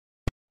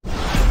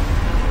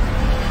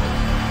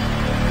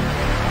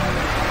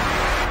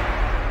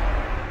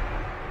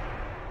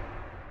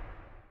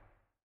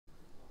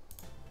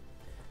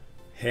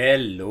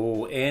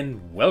Hello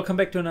and welcome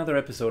back to another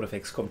episode of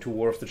XCOM2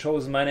 War of the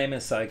Chosen. My name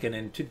is Syken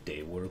and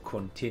today we're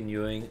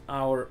continuing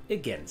our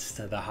Against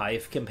the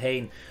Hive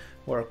campaign,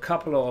 where a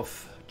couple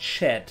of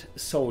Chet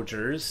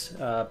soldiers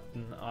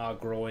are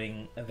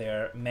growing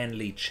their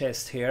manly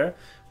chest hair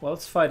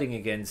whilst fighting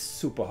against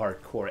super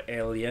hardcore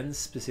aliens,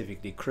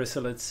 specifically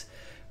CHRYSSALIDS,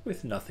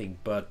 with nothing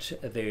but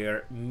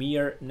their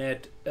mere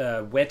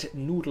wet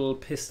noodle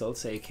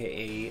pistols,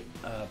 aka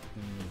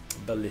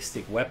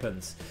ballistic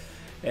weapons.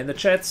 And the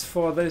chats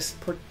for this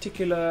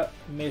particular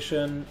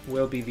mission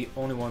will be the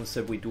only ones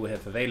that we do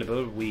have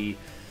available. We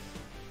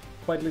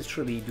quite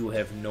literally do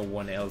have no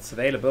one else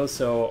available,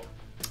 so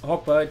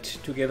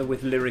Hawkbite together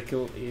with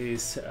Lyrical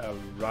is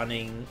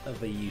running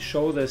the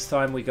show this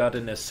time. We got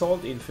an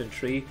assault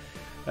infantry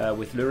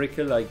with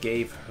Lyrical. I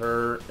gave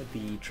her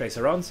the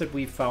tracer rounds that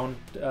we found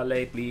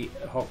lately.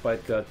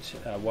 Hawkbite got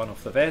one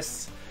of the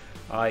vests.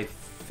 I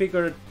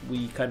figured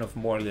we kind of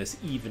more or less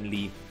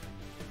evenly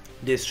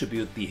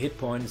distribute the hit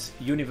points.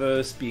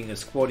 Universe, being a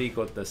squaddy,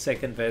 got the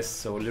second vest,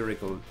 so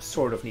Lyrical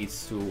sort of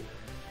needs to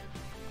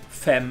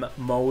fem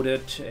mode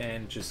it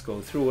and just go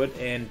through it.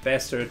 And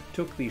Bastard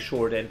took the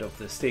short end of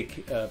the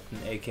stick,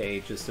 aka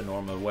just a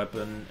normal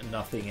weapon,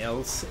 nothing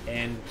else.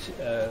 And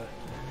a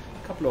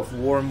couple of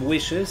warm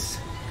wishes.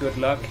 Good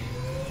luck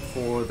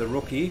for the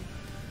rookie.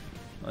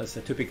 It's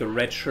a typical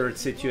red shirt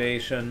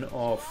situation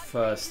of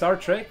Star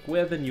Trek,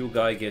 where the new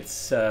guy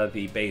gets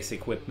the base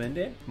equipment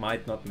and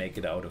might not make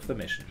it out of the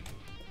mission.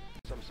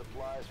 Some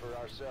supplies for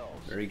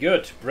ourselves. Very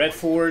good.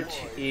 Bradford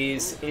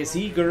is as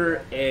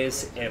eager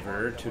as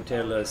ever to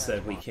tell us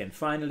that we can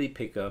finally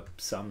pick up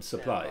some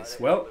supplies.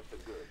 Well,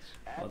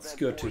 that's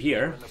good to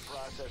hear.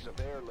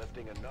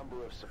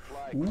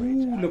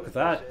 Ooh, look at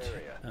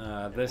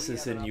that. This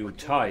is a new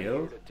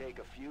tile.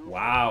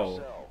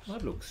 Wow,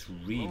 that looks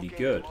really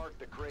good.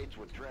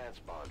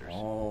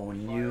 Oh,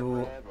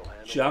 new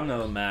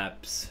jungle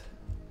maps.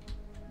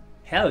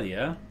 Hell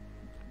yeah.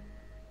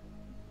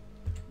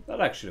 That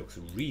actually looks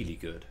really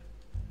good.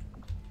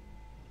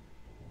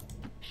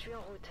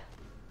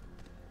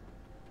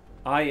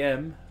 I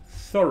am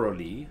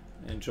thoroughly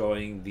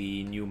enjoying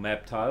the new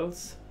map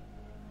tiles.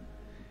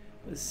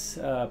 This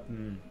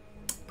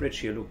bridge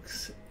here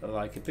looks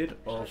like a bit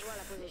of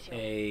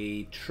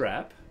a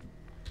trap.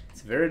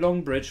 It's a very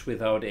long bridge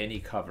without any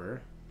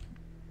cover.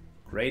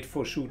 Great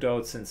for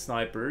shootouts and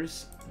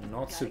snipers,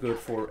 not so good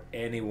for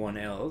anyone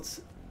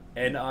else.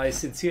 And I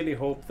sincerely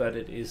hope that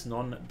it is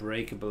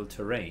non-breakable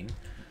terrain,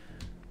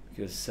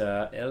 because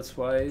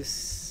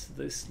elsewise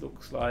this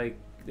looks like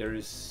there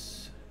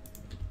is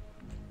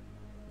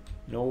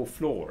no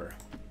floor.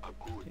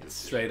 It's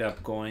straight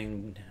up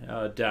going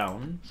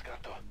down.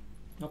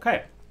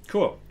 Okay,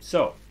 cool.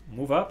 So,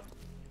 move up.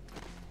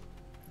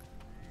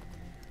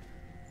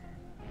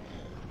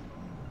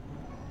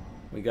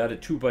 We got a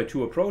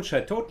 2x2 approach.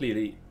 I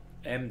totally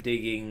am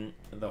digging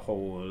the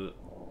whole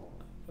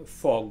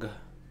fog.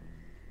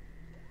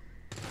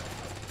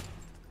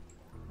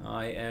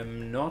 I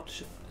am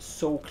not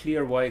so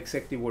clear why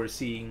exactly we're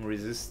seeing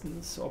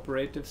resistance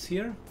operatives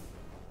here.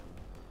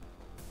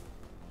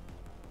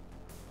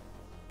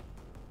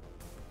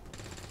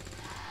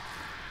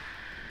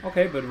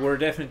 Okay, but we're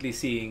definitely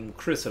seeing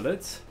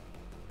CHRYSSALIDS.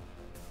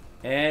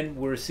 And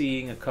we're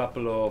seeing a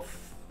couple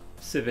of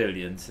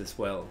civilians as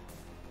well.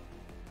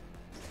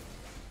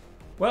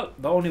 Well,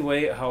 the only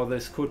way how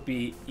this could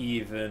be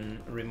even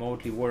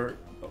remotely work...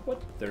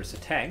 What? There's a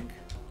tank?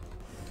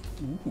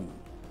 Ooh.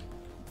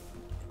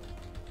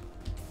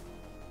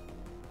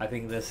 I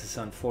think this is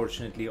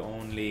unfortunately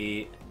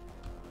only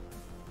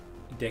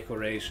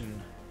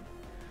decoration.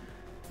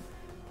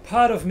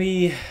 Part of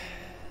me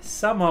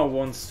somehow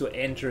wants to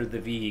enter the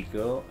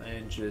vehicle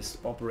and just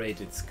operate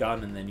its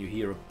gun, and then you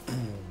hear a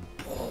boom,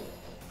 boom,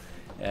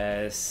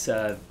 as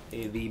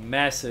the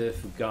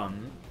massive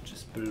gun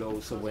just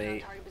blows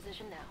away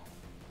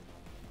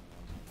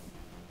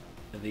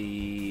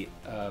the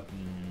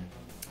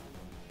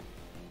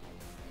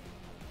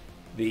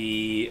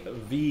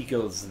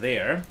vehicles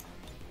there.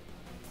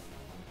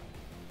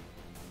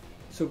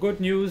 So good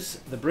news,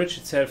 the bridge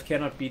itself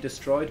cannot be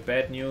destroyed.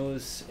 Bad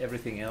news,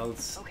 everything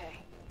else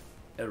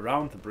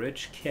around the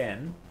bridge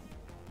can.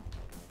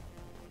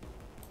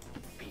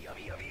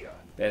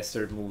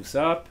 Bastard moves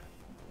up.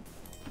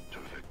 To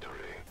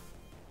victory.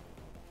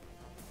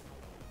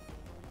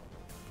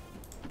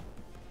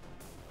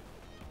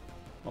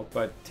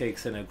 Hawkbite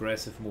takes an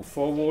aggressive move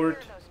forward.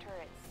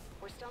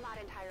 We're still not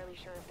entirely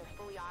sure if they're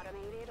fully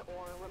automated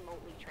or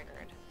remotely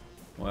triggered.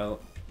 Well,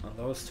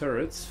 those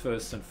turrets,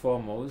 first and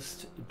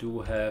foremost,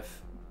 do have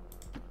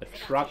a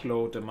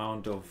truckload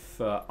amount of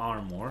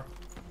armor.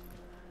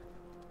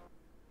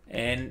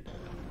 And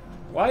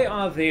why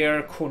are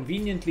there,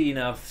 conveniently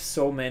enough,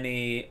 so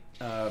many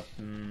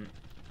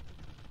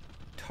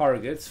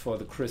targets for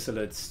the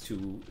CHRYSSALIDS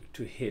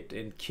to hit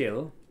and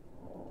kill?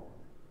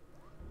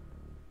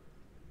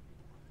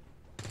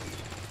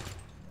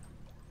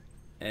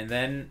 And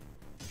then,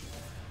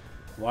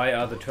 why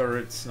are the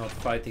turrets not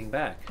fighting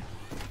back?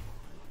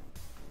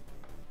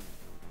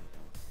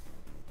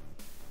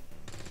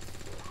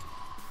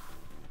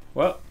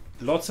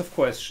 lots of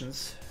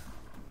questions.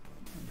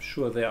 I'm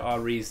sure there are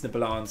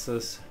reasonable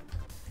answers.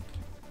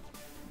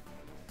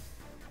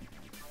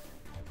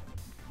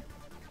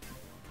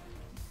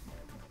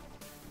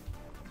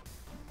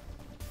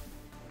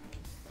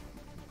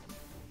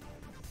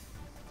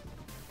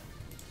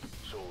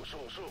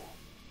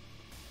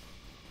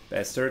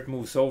 Bastard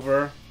moves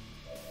over.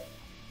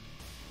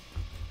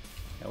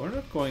 Yeah, we're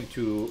not going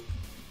to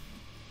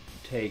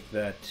take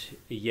that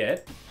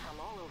yet. I'm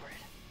all over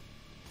it.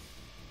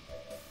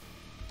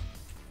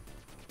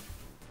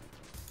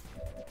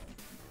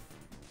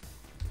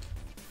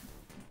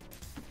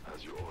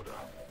 As you order.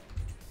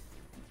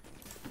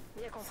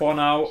 For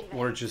now,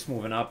 we're just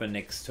moving up, and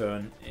next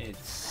turn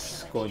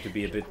it's going to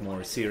be a bit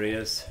more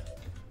serious.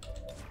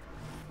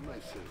 My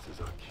senses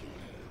are keen.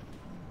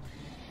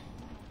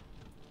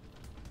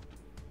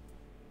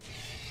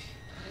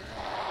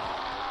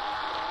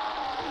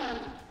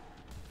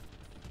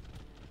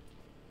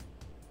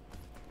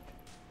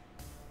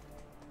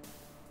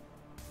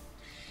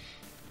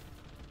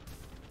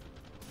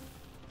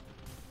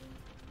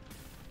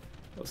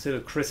 Those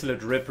little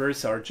chrysalid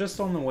rippers are just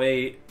on the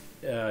way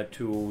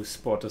to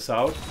spot us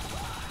out.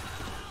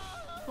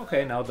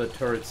 Okay, now the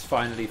turrets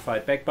finally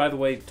fight back. By the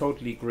way,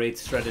 totally great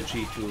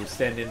strategy to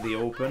stand in the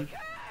open.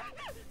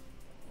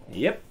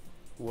 Yep,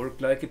 worked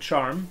like a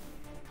charm.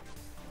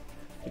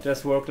 It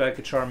does work like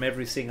a charm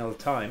every single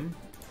time.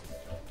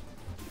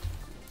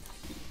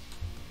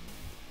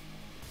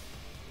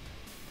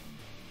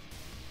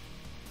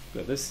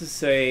 Good, this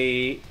is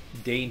a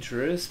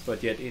dangerous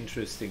but yet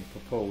interesting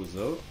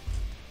proposal.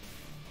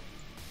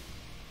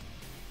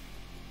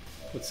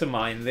 Put some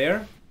mine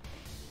there.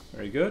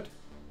 Very good.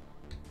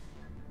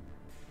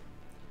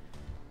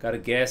 Got a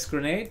gas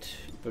grenade,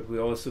 but we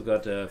also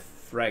got a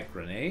frag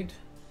grenade.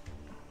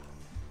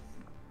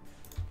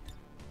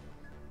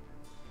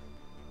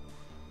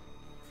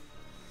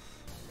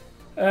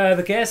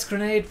 The gas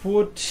grenade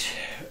would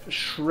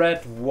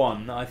shred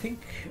one, I think,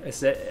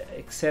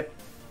 except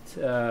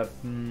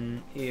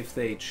if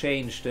they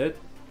changed it.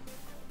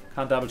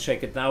 Can't double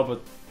check it now,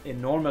 but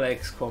in normal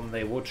XCOM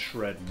they would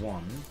shred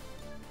one.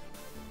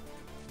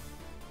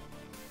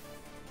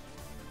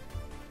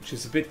 Which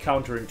is a bit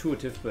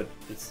counterintuitive, but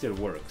it still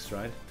works,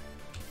 right?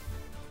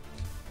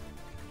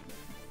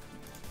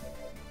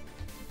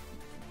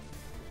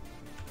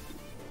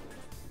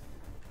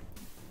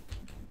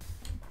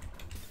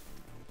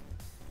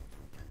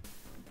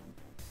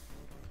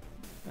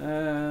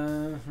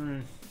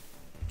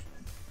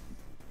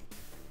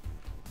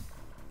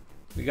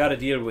 We gotta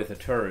deal with the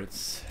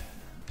turrets.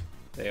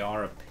 They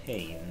are a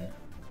pain.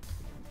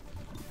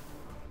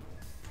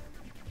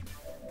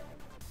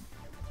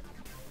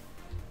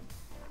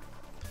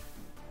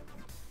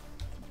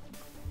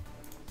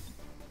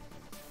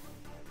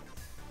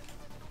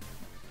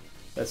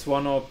 That's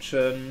one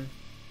option.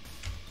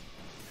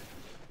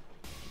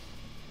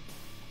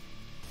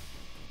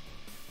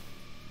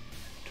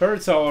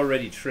 Turrets are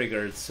already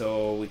triggered,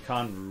 so we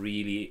can't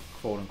really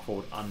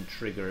quote-unquote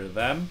untrigger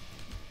them.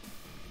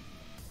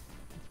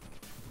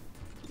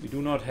 We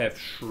do not have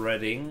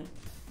shredding.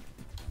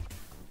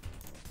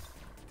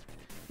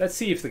 Let's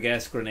see if the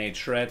gas grenade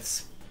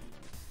shreds.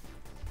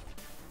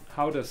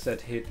 How does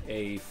that hit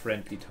a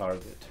friendly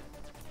target?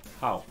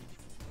 How?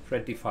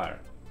 Friendly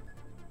fire.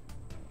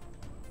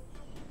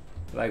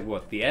 Like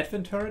what? The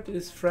Advent turret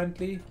is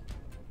friendly?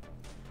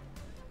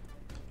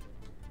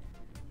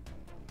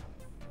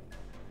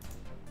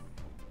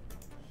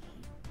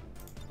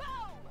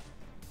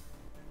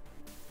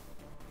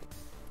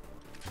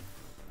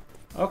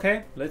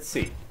 Okay, let's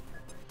see.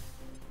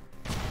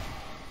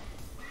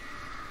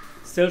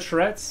 Still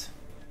shreds?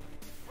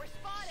 We're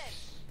spotted.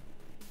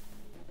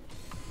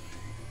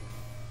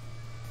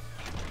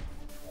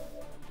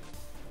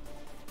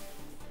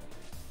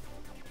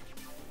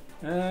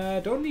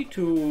 Don't need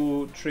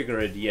to trigger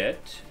it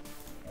yet.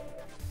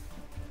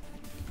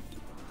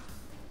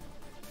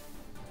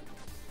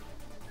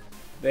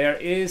 There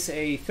is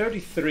a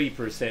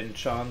 33%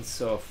 chance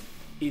of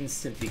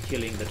instantly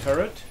killing the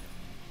turret.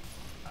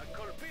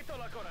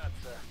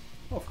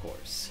 Of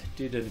course,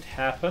 didn't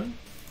happen.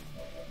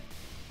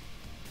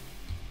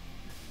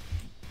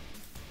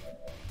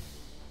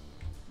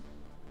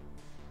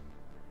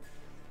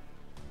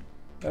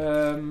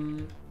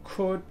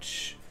 Could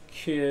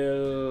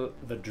kill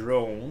the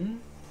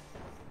drone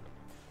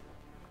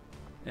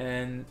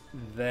and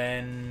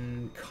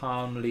then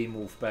calmly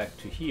move back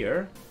to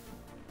here.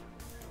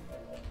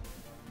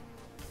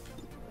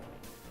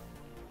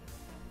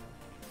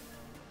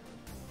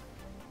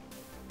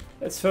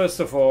 Let's first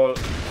of all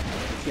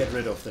get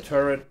rid of the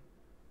turret.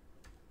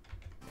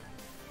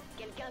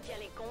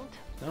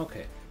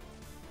 Okay.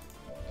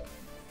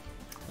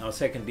 Now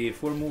secondly,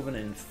 if we're moving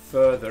in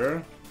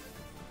further,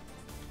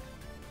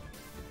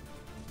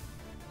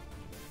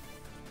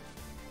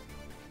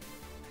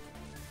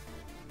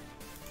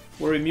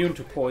 we're immune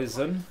to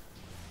poison.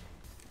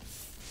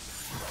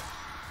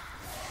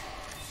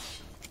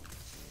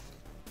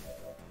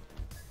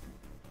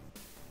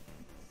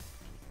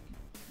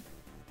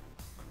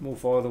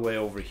 move all the way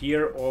over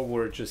here, or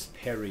we're just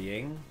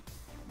parrying.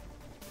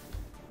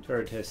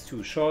 Turret has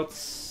 2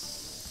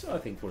 shots. I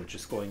think we're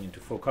just going into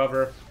full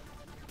cover.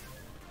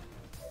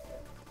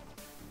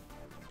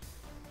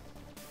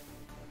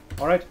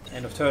 Alright,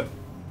 end of turn.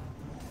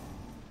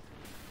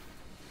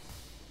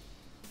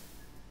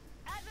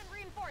 Advent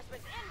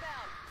reinforcements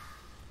inbound.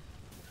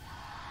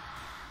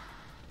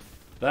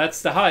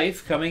 That's the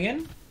Hive coming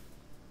in.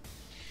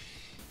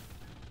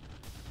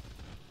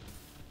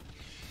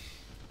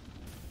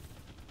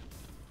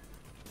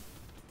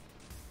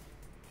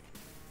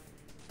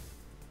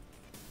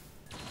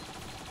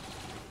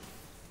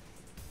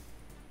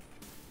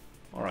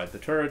 Alright, the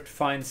turret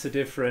finds a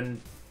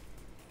different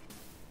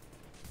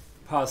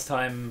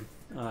pastime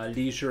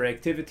leisure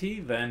activity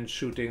than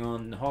shooting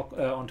on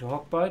onto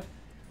Hawkbite.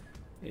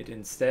 It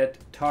instead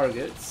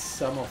targets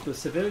some of the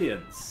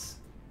civilians.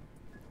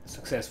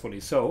 Successfully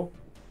so.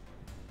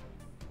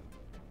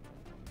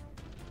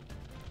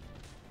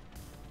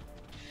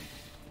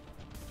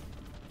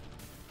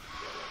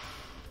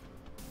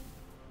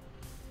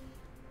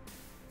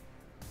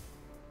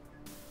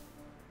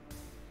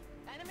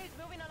 Enemies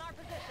moving on our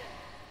position.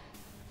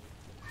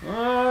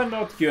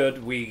 Not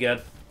good. We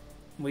get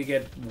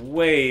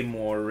way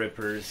more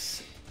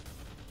rippers.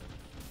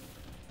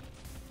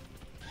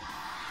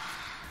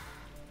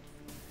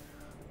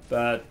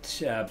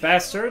 But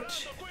Bastard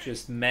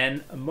just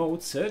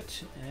man-modes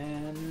it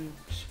and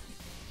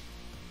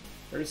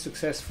very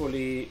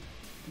successfully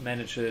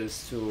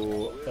manages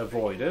to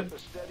avoid it. A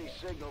steady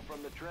signal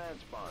from the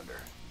transponder.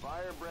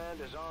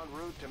 Firebrand is en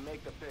route to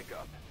make the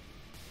pickup.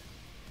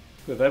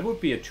 Good, that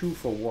would be a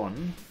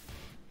 2-for-1.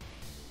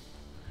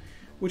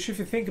 Which, if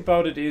you think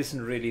about it,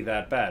 isn't really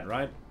that bad,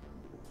 right?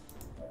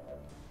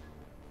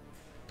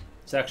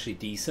 It's actually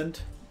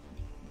decent.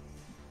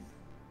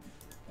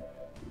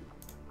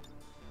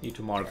 Need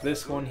to mark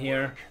this one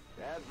here.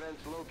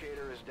 Advent's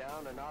locator is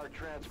down and our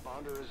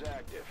transponder is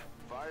active.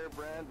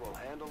 Firebrand will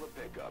handle the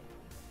pickup.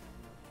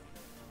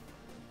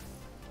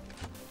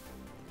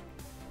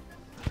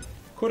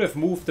 Could have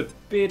moved a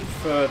bit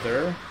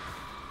further.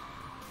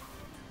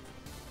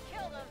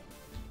 Kill them.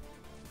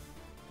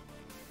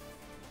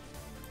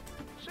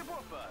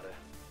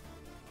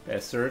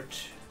 Bastard.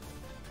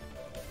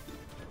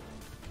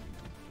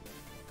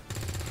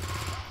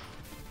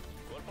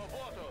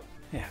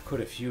 Yeah, could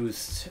have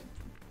used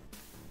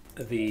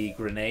the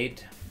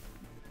grenade.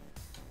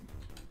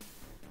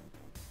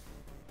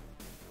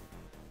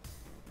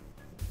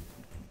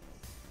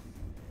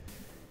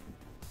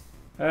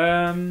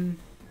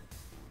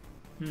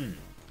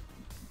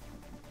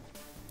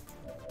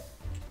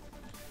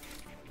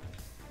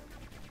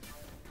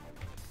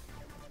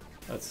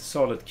 That's a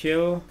solid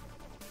kill.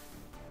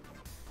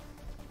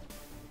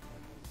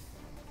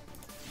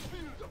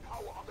 Feel the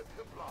power of the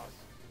Templars.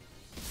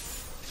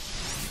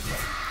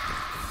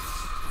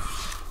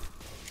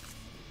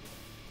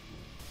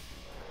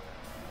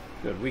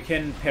 Good, we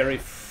can parry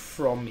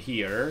from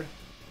here.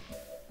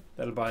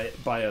 That'll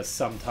buy us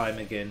some time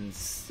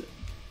against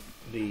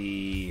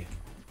the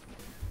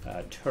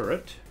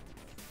turret.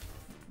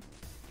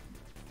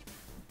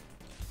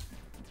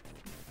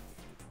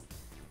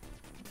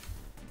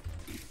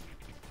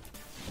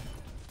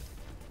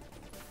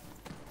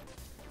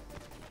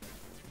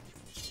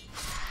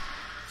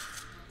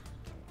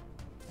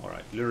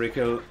 Alright,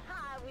 Lyrical.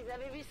 Ah, vous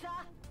avez vu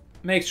ça?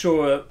 Make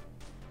sure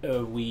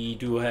we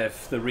do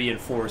have the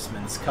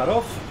reinforcements cut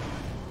off.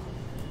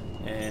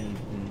 And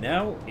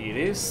now it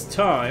is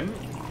time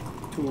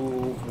to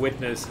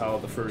witness how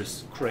the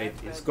first crate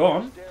is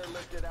gone.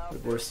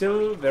 But we're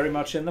still very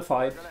much in the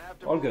fight.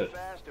 All good.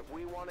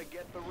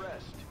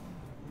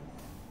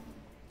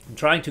 I'm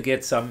trying to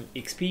get some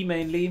XP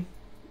mainly.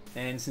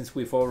 And since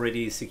we've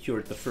already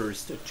secured the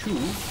first 2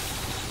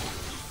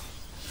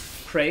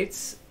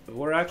 crates,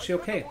 we're actually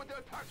okay. Avoid their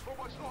attacks for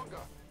much longer.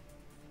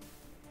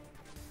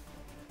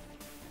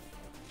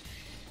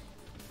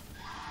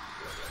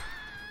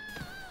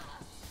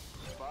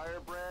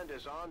 Firebrand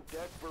is on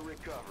deck for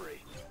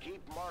recovery.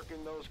 Keep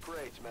marking those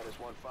crates, Menace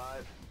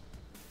 1-5.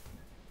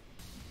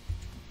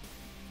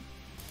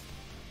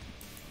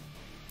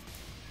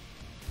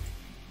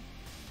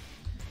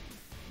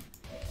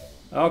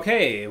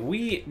 Okay,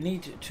 we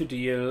need to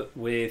deal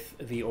with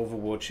the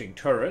overwatching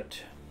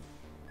turret.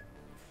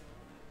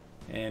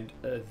 And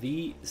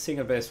the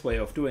single best way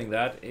of doing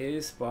that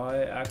is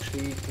by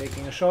actually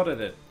taking a shot at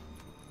it.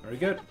 Very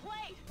good.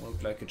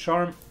 Worked like a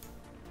charm.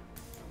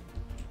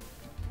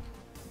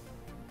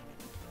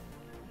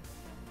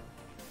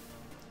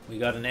 We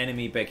got an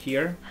enemy back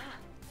here.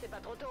 C'est pas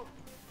trop tôt.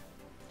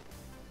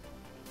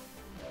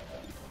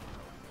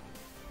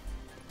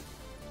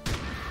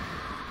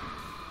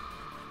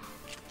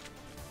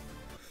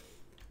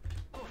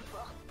 Au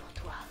fort pour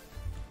toi.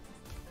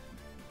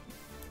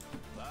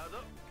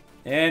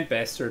 And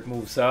Bastard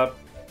moves up.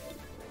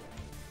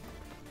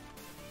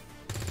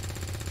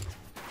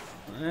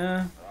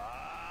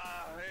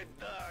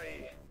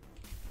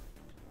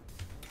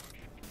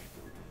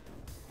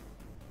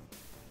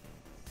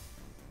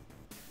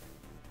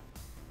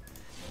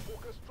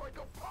 Focus strike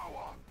of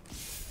power.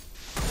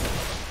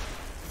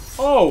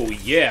 Oh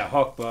yeah,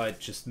 Hawkbite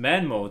just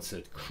man modes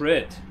it.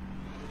 Crit.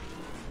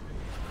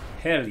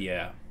 Hell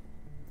yeah.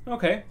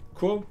 Okay,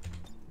 cool.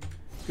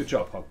 Good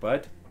job,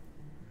 Hawkbite.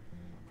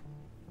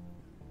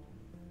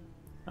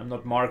 I'm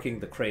not marking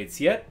the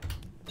crates yet,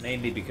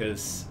 mainly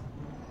because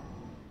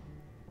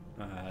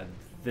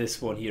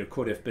this one here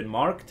could have been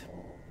marked.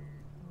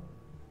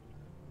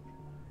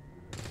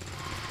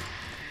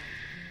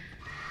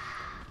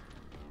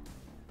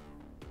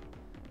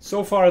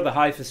 So far the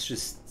Hive is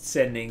just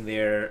sending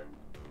their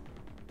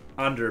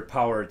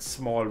underpowered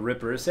small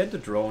rippers and a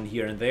drone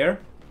here and there.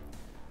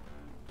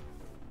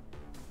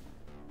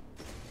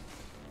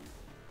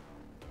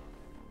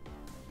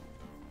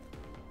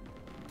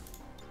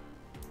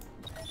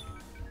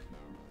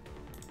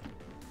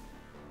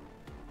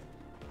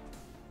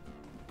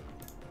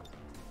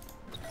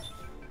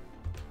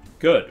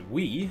 Good.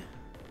 We,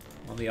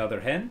 on the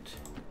other hand,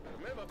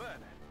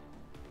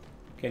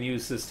 can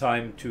use this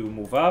time to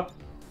move up,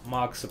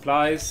 mark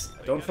supplies.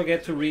 Don't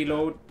forget to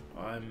reload.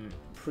 I'm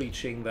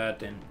preaching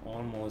that in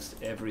almost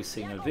every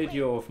single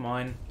video of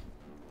mine.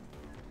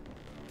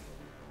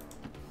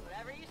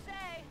 Whatever you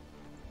say.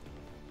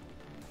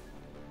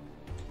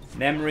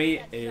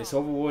 Namri is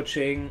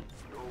overwatching,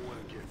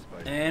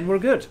 and we're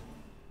good.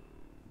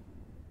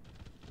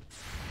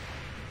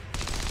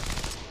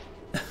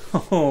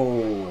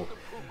 Oh,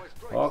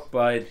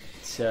 Hawkbite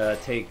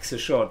takes a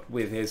shot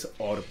with his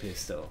auto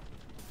pistol.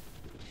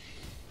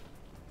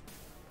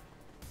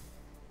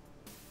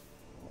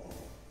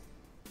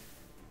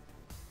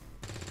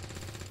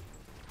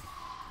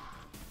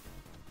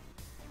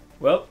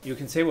 Well, you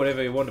can say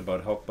whatever you want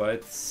about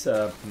Hawkbite's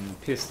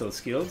pistol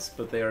skills,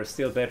 but they are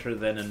still better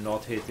than a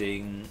not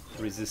hitting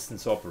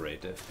resistance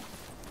operative.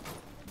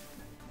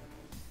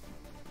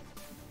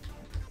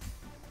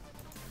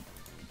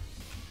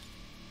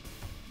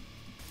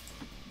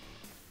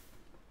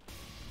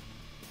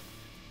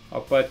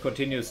 Hawkbite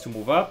continues to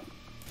move up.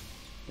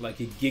 Like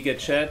a Giga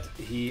Chat,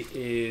 he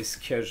is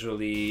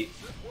casually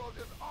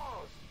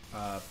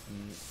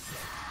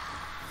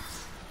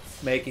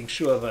making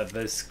sure that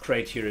this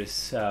crate here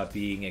is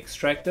being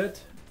extracted.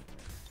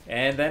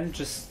 And then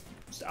just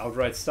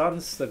outright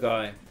stuns the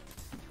guy.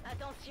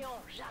 Attention,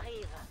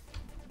 j'arrive.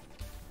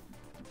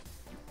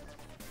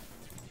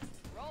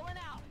 Rolling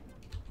out.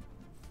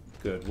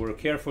 Good, we're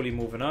carefully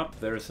moving up.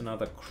 There's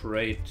another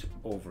crate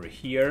over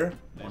here,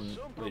 one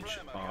which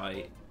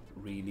I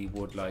really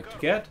would like to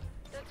get.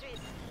 Tout de suite.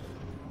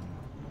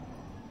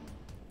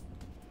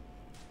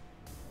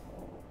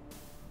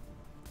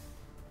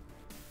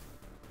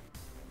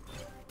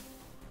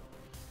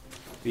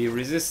 The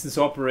resistance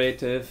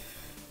operative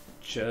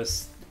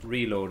just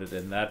reloaded,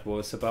 and that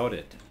was about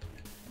it.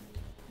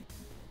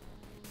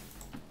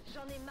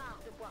 J'en ai marre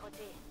de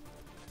poireauter.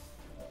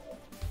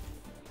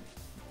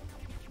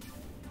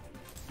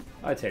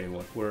 I tell you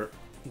what, we're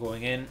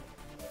going in.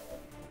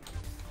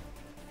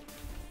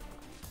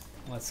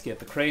 Let's get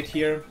the crate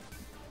here.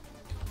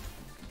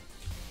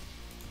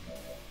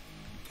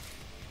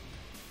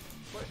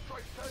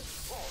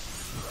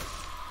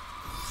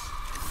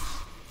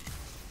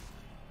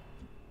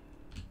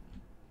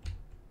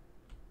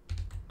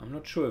 I'm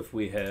not sure if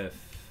we have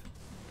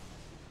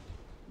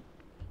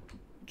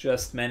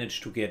just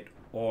managed to get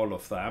all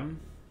of them.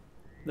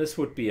 This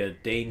would be a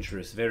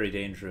dangerous, very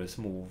dangerous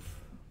move.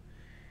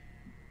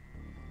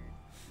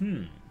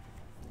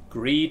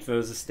 Greed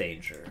versus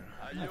danger.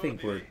 I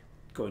think we're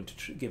going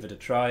to give it a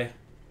try.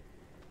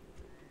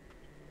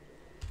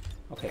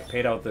 Okay,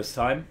 paid out this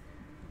time.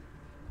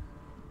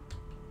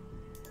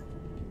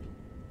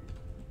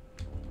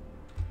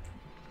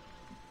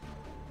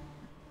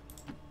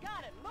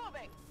 Got it,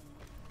 moving.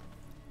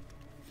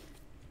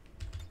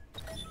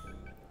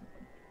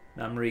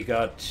 Namri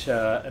got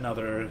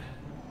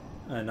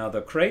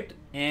another crate,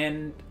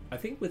 and I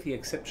think with the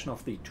exception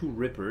of the two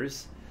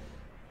rippers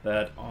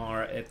that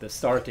are at the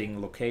starting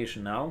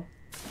location now,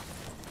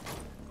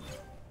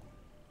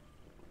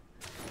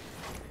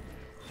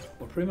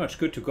 we're pretty much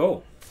good to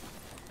go.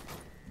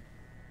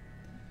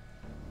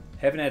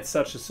 Haven't had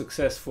such a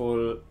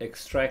successful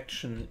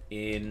extraction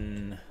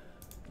in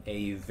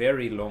a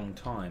very long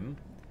time.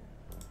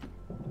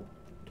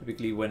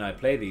 Typically when I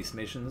play these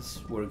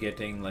missions we're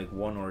getting like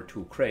 1 or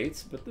 2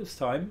 crates, but this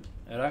time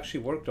it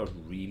actually worked out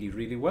really,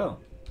 really well.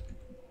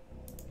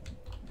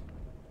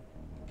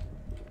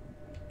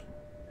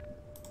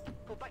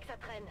 Faut pas que ça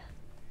traîne.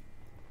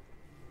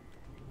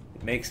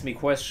 It makes me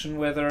question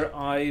whether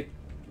I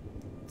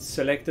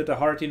selected a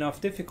hard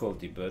enough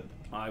difficulty, but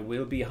I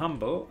will be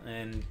humble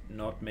and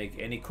not make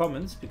any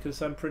comments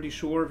because I'm pretty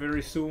sure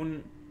very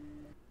soon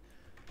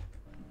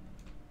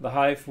the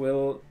Hive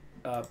will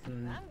I'm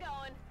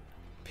going.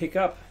 pick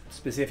up,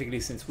 specifically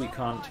since we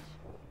can't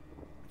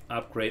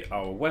upgrade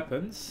our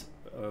weapons.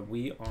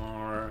 We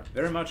are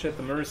very much at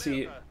the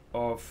mercy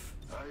of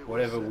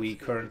whatever we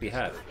currently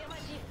have.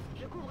 Affirmatif.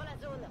 Je couvre la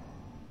zone.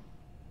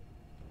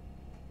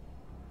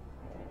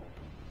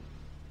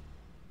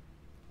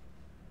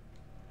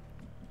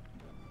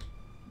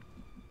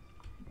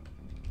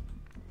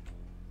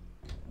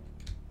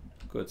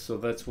 Good, so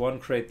that's one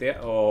crate there.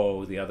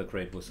 Oh, the other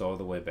crate was all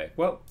the way back.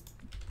 Well,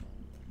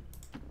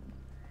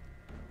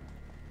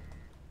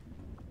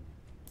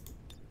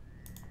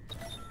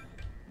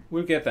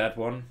 we'll get that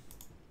one.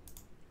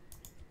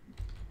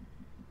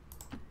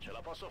 Ce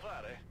la posso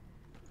fare?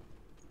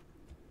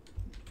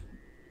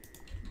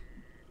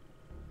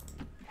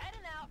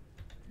 Heading out.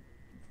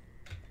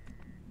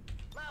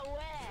 My way.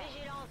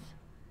 Vigilance.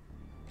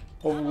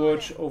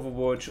 Overwatch,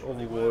 Overwatch,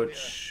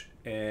 Overwatch,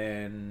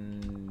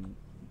 and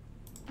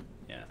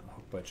yeah,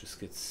 Hogbar just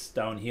gets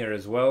down here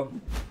as well.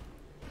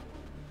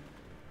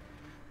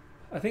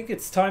 I think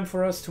it's time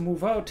for us to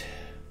move out.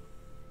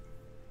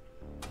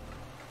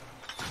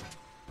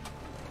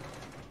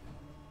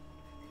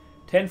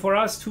 $10 for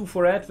us, 2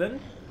 for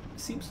Advent.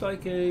 Seems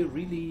like a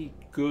really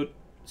good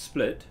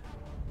split.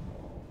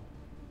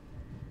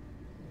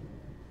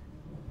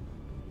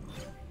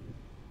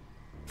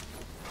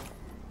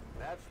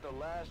 That's the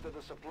last of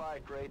the supply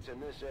crates in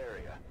this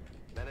area.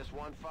 Menace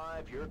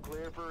 1-5, you're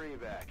clear for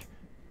evac.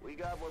 We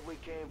got what we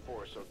came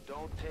for, so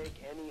don't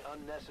take any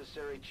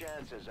unnecessary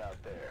chances out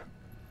there.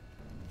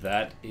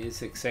 That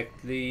is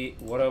exactly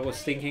what I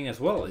was thinking as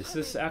well. Is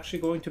this actually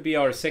going to be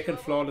our second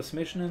flawless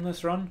mission in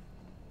this run?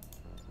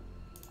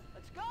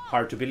 Let's go.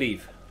 Hard to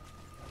believe.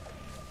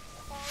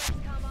 All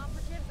XCOM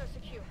operatives are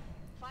secure.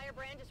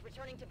 Firebrand is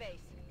returning to base.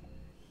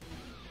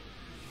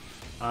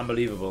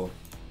 Unbelievable.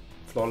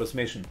 Flawless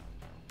mission.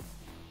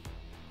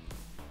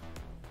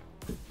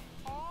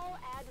 All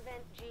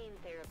Advent gene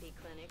therapy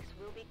clinics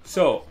will be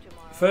So, closed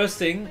tomorrow. first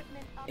thing, Equipment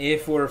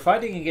if we're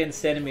fighting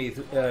against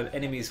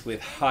enemies with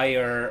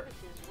higher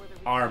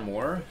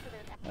armor,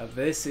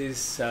 this is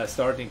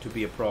starting to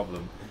be a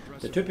problem.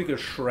 The typical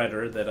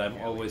shredder that I'm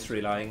always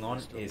relying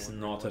on is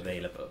not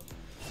available.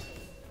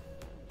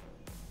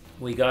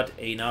 We got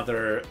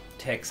another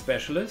tech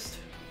specialist.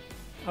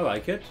 I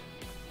like it.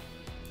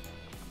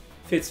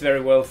 Fits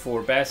very well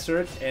for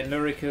Bastard, and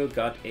Lyrical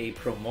got a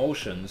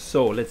promotion.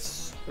 So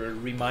let's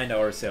remind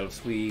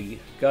ourselves, we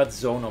got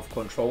Zone of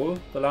Control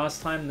the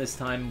last time. This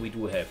time we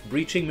do have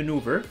Breaching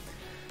Maneuver.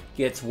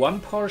 Gets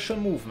 1 partial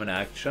movement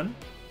action,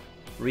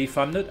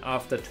 refunded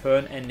after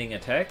turn-ending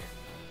attack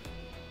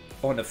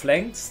on a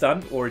flanked,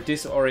 stunned, or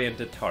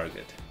disoriented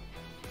target.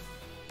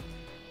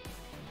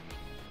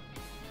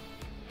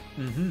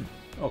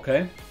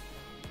 Okay.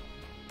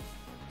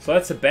 So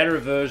that's a better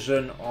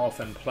version of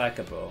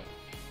Implacable.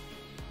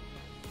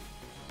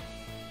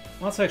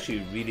 That's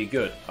actually really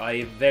good.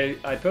 I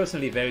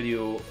personally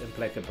value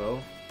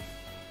Implacable.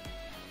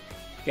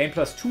 Gain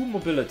 +2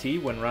 mobility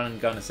when run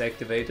and gun is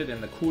activated,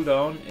 and the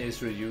cooldown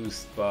is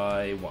reduced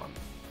by 1.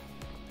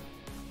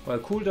 Well,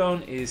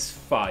 cooldown is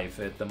 5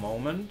 at the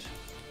moment.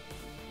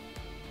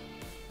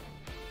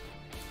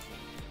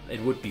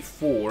 It would be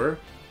 4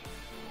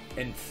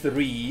 and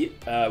 3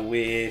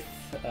 with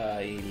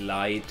a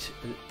light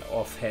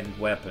offhand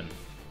weapon.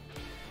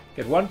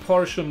 Get 1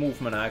 partial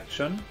movement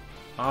action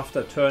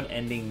after turn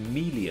ending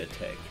melee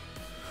attack.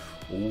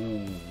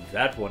 Ooh,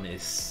 that one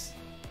is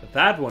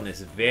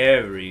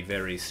very,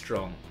 very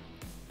strong.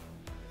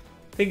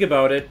 Think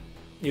about it.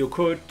 You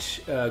could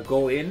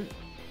go in.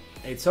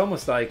 It's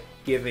almost like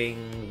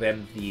giving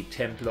them the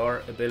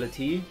Templar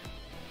ability.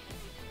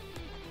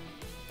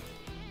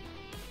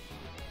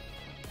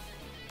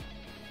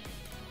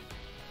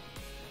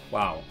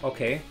 Wow,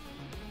 okay.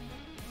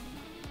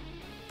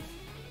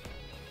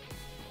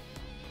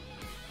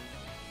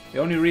 The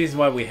only reason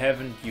why we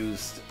haven't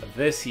used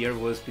this here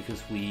was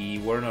because we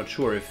were not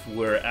sure if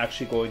we're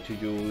actually going to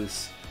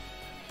use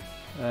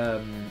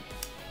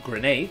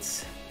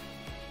grenades.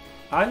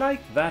 I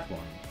like that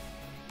one.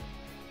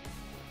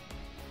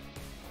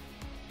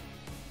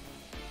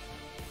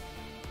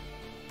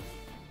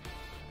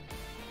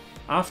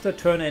 After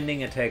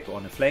turn-ending attack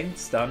on a flanked,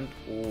 stunned,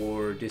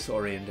 or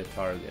disoriented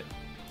target.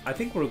 I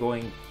think we're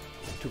going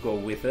to go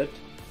with it.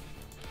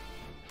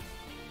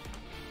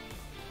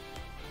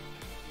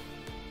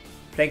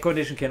 Flank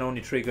condition can only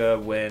trigger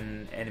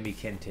when enemy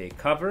can take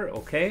cover.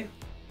 Okay.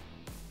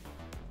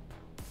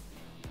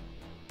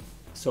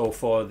 So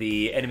for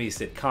the enemies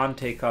that can't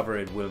take cover,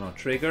 it will not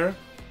trigger.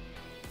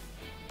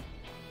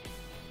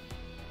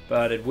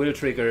 But it will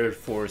trigger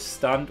for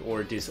stunned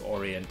or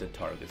disoriented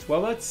targets.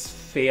 Well, that's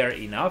fair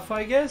enough,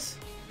 I guess.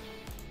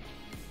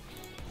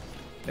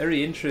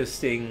 Very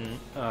interesting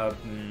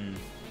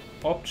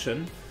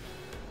option.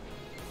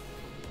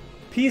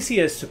 PC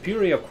has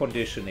superior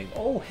conditioning.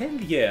 Oh, hell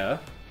yeah.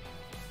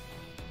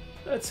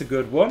 That's a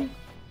good one.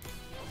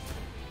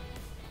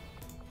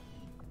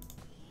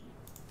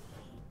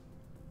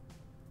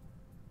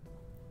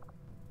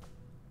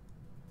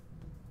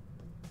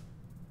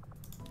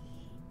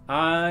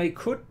 I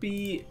could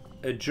be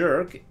a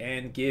jerk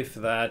and give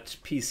that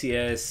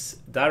PCS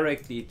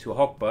directly to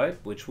Hogbite,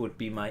 which would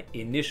be my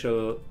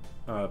initial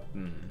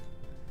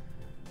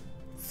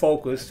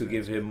focus to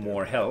give him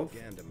more health,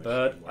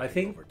 but I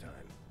think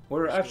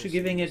we're actually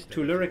giving it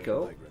to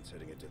Lyrical,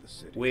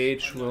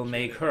 which will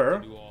make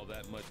her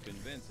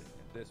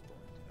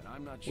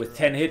with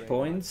 10 hit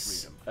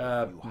points.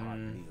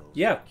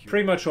 Yeah,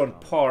 pretty much on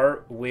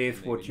par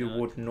with what you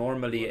would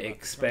normally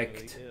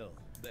expect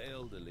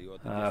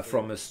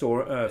from a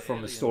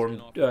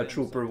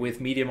stormtrooper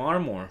with medium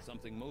armor.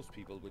 Something most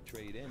people would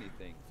trade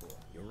anything for.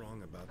 You're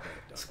wrong about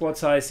that. Squad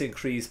size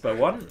increased by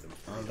 1.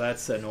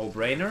 That's a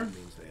no-brainer. It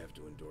means they have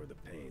to endure the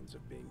pains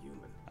of being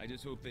human. I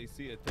just hope they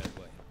see it that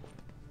way.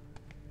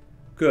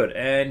 Good,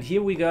 and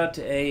here we got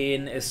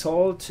an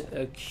assault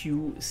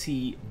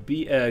CQB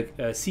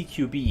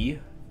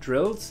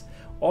drills.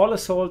 All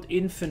assault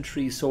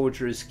infantry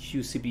soldiers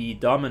QCB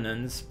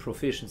dominance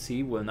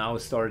proficiency will now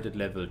start at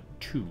level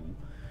 2,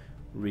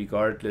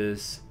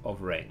 regardless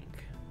of rank.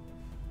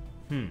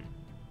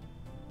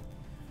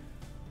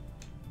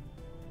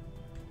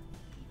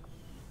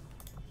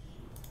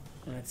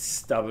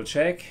 Let's double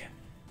check.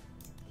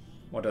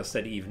 What does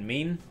that even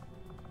mean?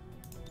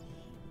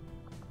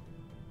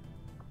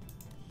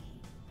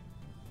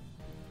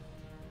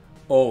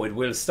 Oh, it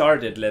will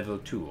start at level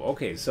 2.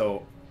 Okay,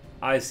 so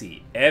I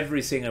see.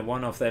 Every single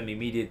one of them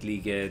immediately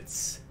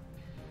gets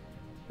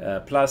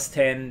plus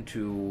 10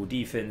 to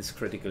defense,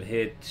 critical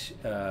hit,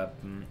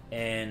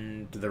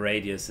 and the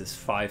radius is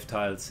 5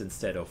 tiles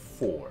instead of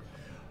 4.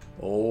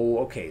 Oh,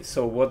 okay.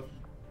 So what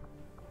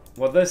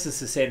this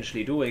is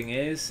essentially doing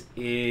is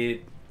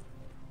it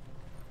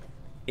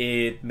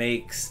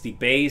makes the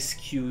base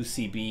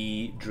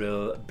QCB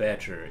drill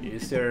better.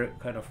 Is there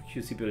kind of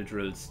QCB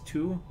drills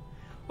too?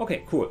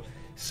 Okay, cool.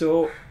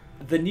 So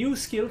the new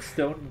skills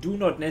do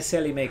not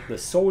necessarily make the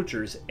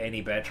soldiers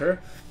any better.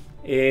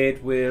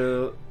 It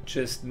will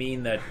just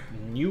mean that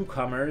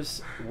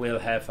newcomers will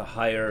have a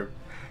higher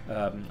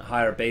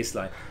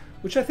baseline,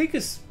 which I think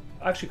is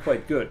actually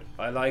quite good.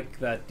 I like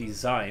that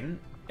design.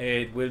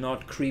 It will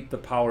not creep the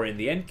power in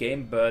the end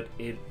game, but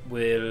it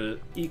will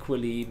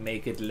equally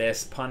make it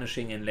less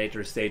punishing in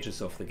later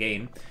stages of the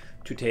game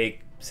to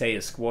take, say, a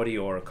squaddy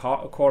or a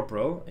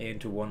corporal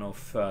into one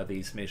of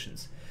these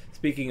missions.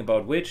 Speaking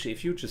about which,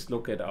 if you just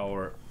look at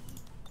our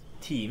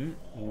team,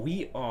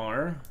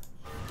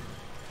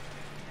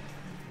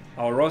 our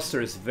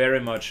roster is very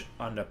much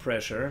under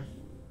pressure.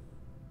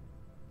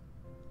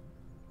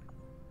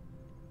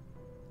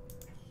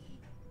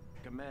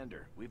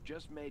 Commander, we've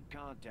just made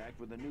contact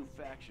with a new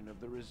faction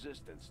of the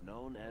Resistance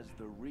known as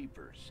the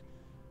Reapers.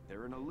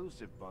 They're an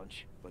elusive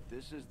bunch, but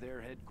this is their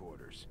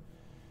headquarters.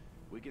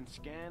 We can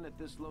scan at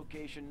this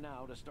location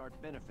now to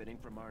start benefiting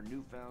from our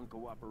newfound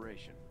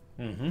cooperation.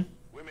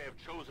 We may have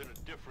chosen a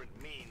different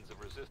means of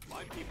resistance.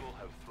 My people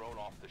have thrown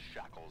off the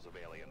shackles of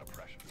alien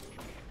oppression.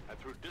 And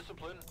through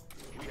discipline,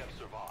 we have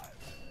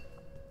survived.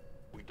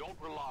 We don't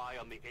rely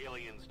on the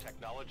aliens'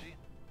 technology,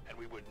 and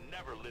we would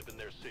never live in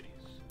their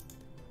cities.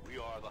 We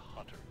are the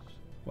hunters.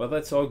 Well,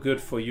 that's all good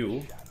for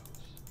you.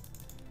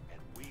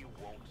 And we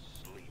won't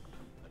sleep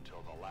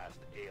until the last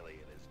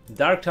alien is...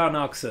 Darktown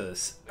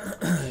Oxus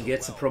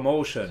gets a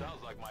promotion.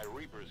 Sounds like my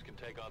Reapers can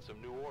take on some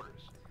new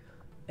orders.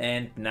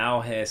 And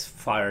now has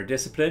fire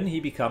discipline. He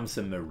becomes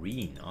a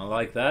marine. I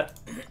like that.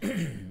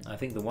 I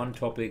think the one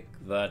topic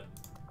that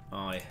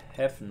I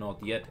have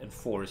not yet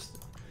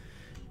enforced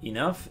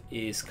enough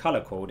is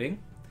color coding.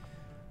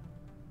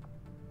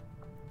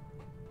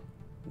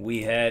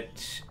 We had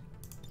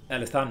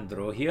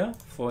Alessandro here,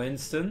 for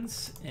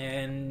instance,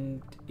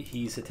 and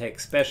he's a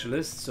tech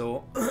specialist,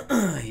 so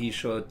he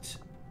should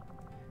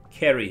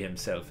carry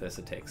himself as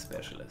a tech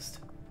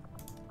specialist.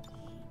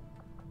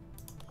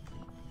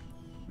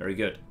 Very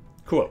good.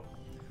 Cool.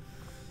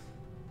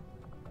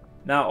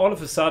 Now, all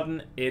of a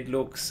sudden, it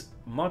looks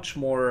much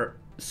more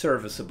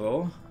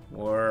serviceable.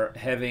 We're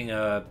having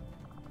a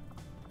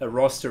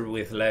roster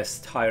with less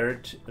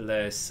tired,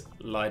 less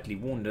lightly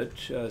wounded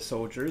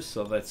soldiers,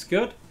 so that's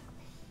good.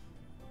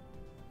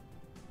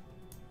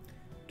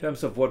 In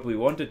terms of what we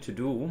wanted to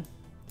do,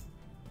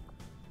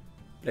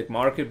 Black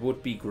Market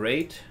would be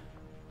great.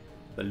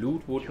 The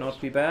loot would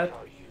not be bad.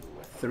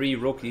 3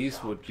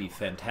 rookies would be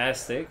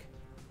fantastic.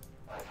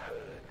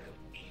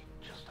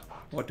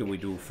 What do we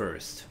do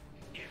first?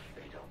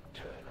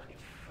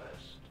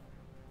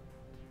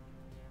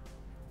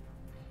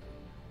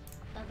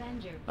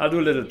 I'll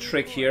do a little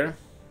trick here.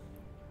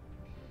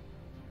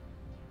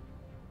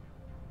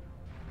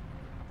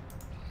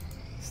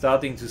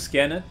 Starting to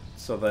scan it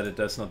so that it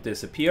does not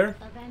disappear.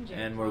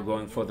 And we're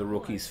going for the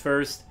rookies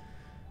first,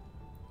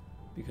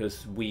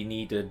 because we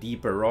need a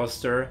deeper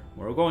roster.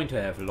 We're going to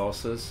have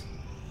losses.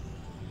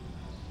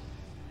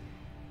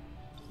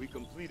 We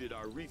completed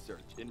our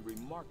research in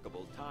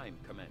remarkable time,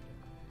 Commander.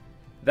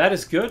 That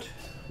is good.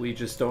 We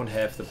just don't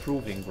have the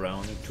proving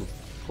ground to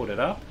put it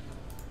up.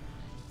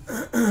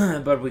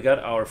 But we got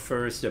our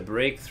first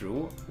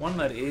breakthrough. One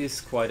that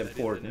is quite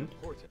important.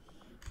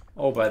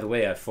 Oh, by the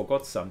way, I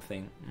forgot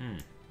something.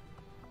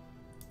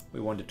 We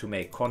wanted to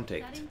make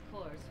contact.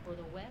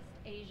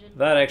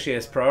 That actually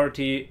has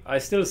priority. I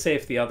still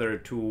save the other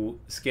 2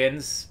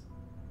 scans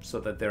so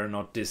that they're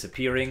not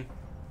disappearing.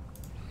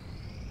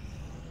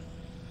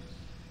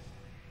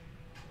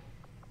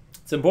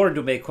 It's important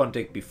to make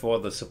contact before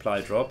the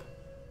supply drop.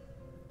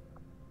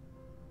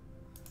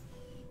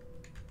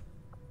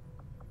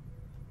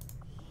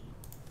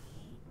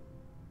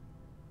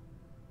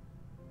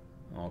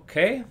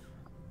 Okay.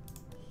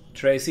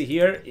 Tracy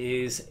here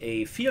is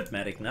a field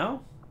medic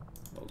now.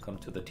 Welcome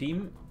to the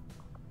team.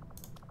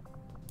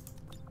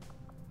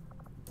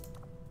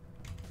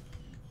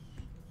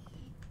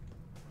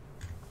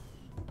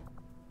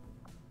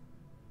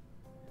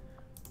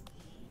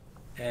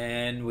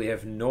 And we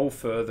have no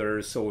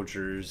further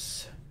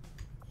soldiers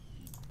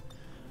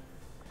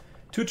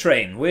to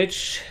train,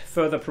 which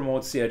further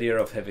promotes the idea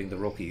of having the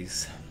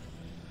rookies.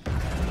 New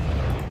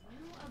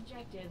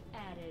objective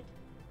added.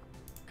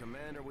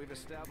 Commander, we've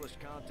established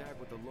contact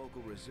with the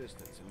local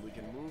resistance, and we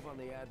can move on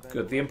the advent.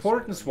 Good. The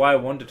importance why I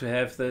wanted to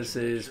have this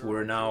is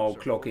we're now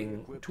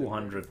clocking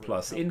 200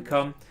 plus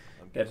income.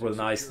 That will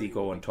nicely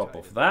go on top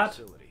of that.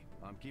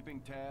 I'm keeping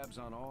tabs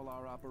on all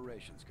our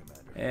operations,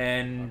 Commander.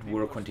 And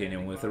we're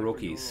continuing with the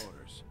rookies.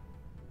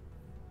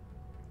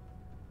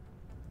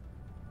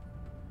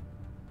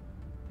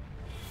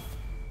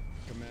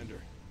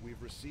 Commander,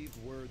 we've received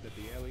word that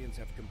the aliens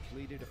have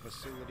completed a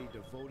facility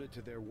devoted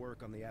to their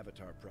work on the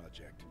Avatar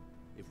project.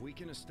 If we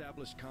can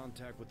establish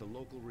contact with the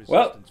local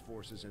resistance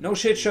forces, no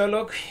shit,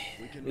 Sherlock.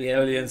 The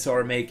aliens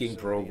are making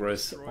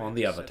progress on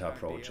the Avatar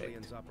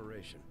project.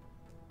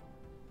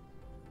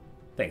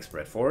 Thanks,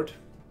 Bradford,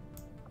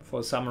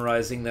 for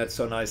summarizing that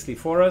so nicely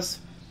for us.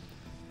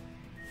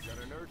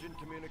 Got an urgent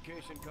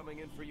communication coming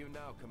in for you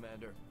now,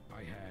 Commander.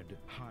 I had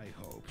high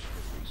hopes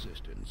for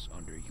resistance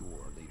under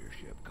your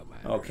leadership,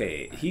 Commander.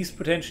 Okay, he's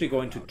potentially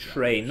going to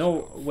train.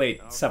 No,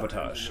 wait,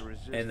 sabotage,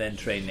 and then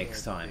train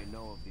next time. They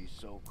know of these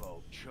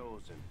so-called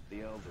chosen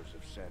the elders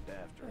have sent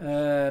after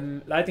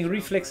us. Lightning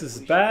reflexes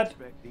is bad.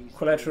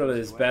 Collateral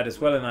is bad as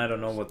well, and I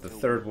don't know what the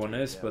third one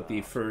is, but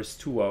the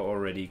first two are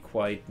already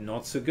quite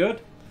not so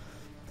good.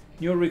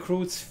 New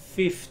recruits,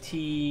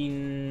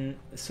 15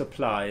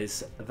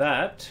 supplies.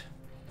 That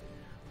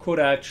could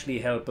actually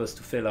help us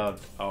to fill out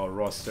our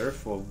roster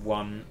for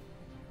one.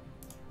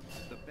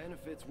 The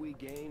benefits we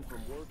gain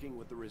from working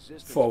with the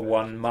resistance for 1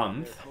 factions month.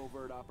 and their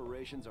covert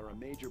operations are a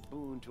major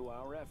boon to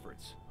our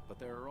efforts, but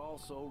there are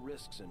also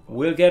risks involved.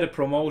 We'll get a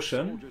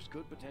promotion Soldiers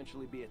could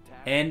potentially be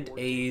attacked and or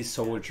a taken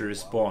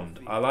soldier's while bond.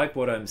 on the I like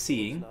what I'm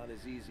seeing. It's not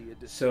as easy a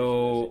decision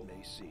So as it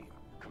may seem.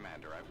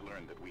 Commander, I've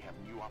learned that we have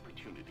new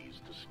opportunities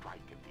to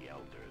strike at the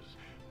Elders,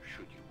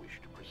 should you wish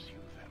to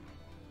pursue them.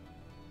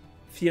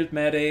 Field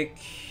medic.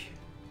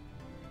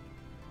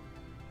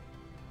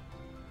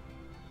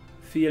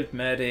 Field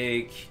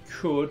medic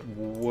could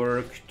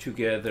work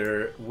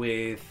together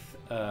with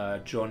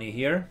Johnny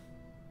here.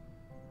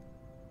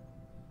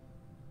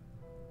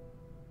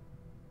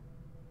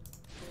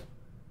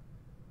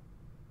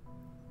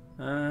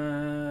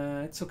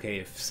 It's okay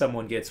if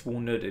someone gets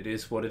wounded, it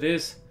is what it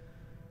is.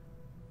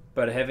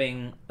 But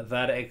having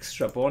that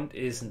extra bond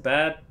isn't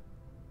bad.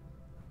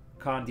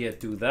 Can't yet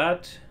do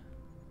that.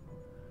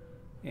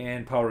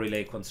 And power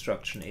relay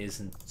construction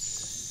isn't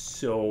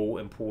so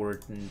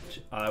important.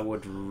 I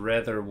would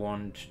rather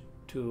want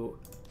to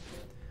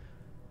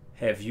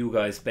have you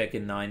guys back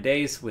in 9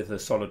 days with a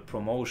solid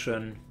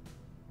promotion.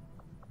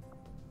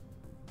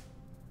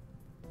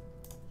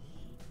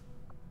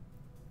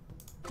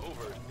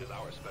 Covert is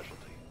our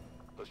specialty.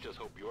 Let's just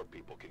hope your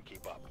people can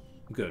keep up.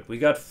 Good. We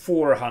got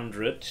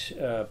 400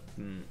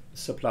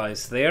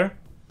 supplies there.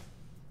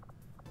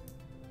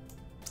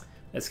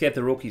 Let's get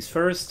the rookies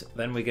first,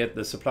 then we get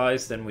the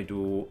supplies, then we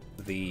do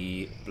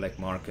the black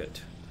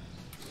market.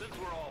 Since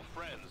we're all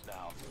friends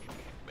now,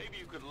 maybe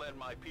you could lend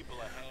my people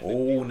a hand.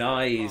 Oh,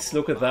 nice.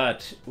 Look at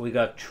that. We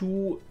got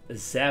 2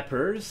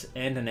 zappers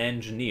and an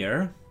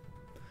engineer.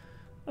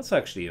 That's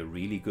actually a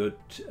really good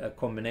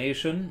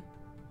combination.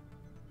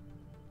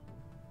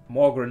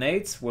 More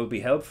grenades will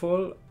be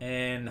helpful,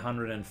 and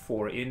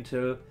 104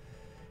 intel.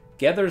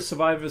 Gather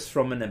survivors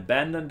from an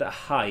abandoned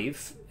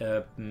hive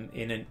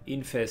in an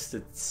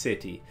infested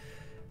city.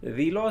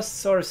 The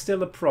losts are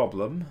still a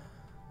problem.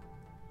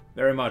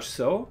 Very much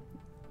so.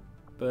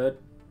 But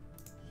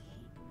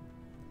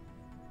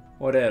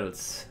what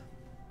else?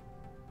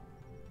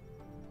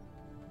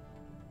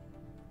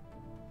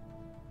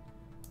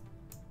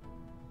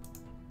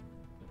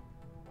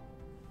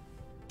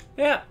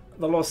 Yeah,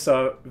 the losts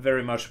are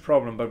very much a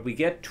problem, but we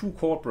get 2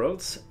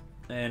 corporals,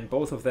 and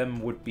both of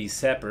them would be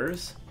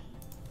sappers.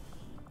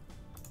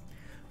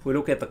 If we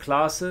look at the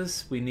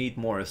classes, we need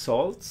more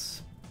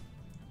assaults.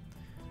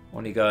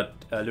 Only got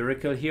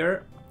lyrical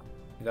here.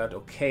 We got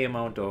okay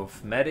amount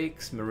of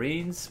medics,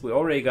 marines. We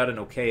already got an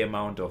okay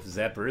amount of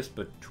zappers,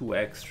 but 2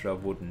 extra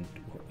wouldn't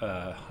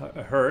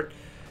hurt.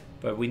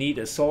 But we need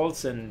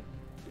assaults and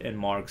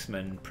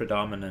marksmen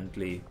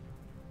predominantly.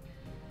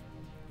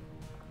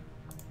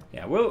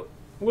 Yeah,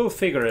 we'll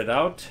figure it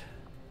out.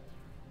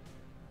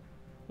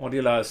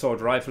 Modular assault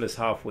rifle is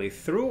halfway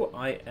through.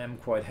 I am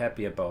quite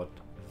happy about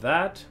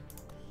that.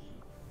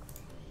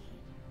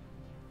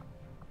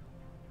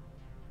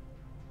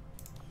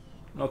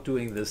 Not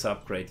doing this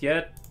upgrade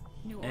yet.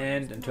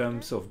 And in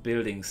terms of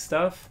building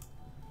stuff,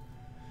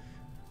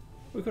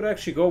 we could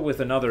actually go with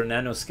another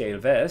nanoscale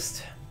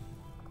vest.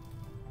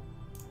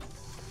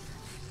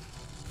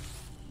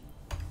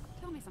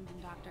 Tell me something,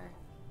 Doctor.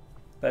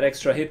 That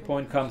extra hit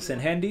point comes in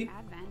handy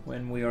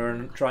when we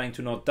are trying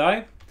to not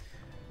die.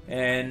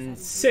 And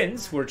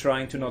since we're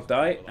trying to not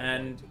die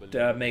and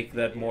make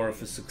that more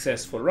of a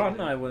successful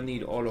run, I will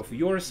need all of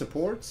your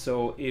support.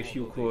 So if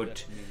you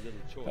could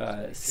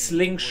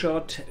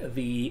slingshot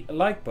the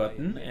like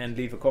button and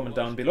leave a comment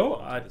down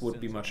below, it would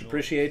be much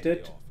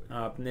appreciated.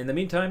 In the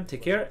meantime,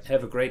 take care,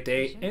 have a great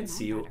day, and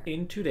see you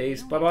in 2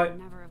 days. Bye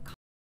bye.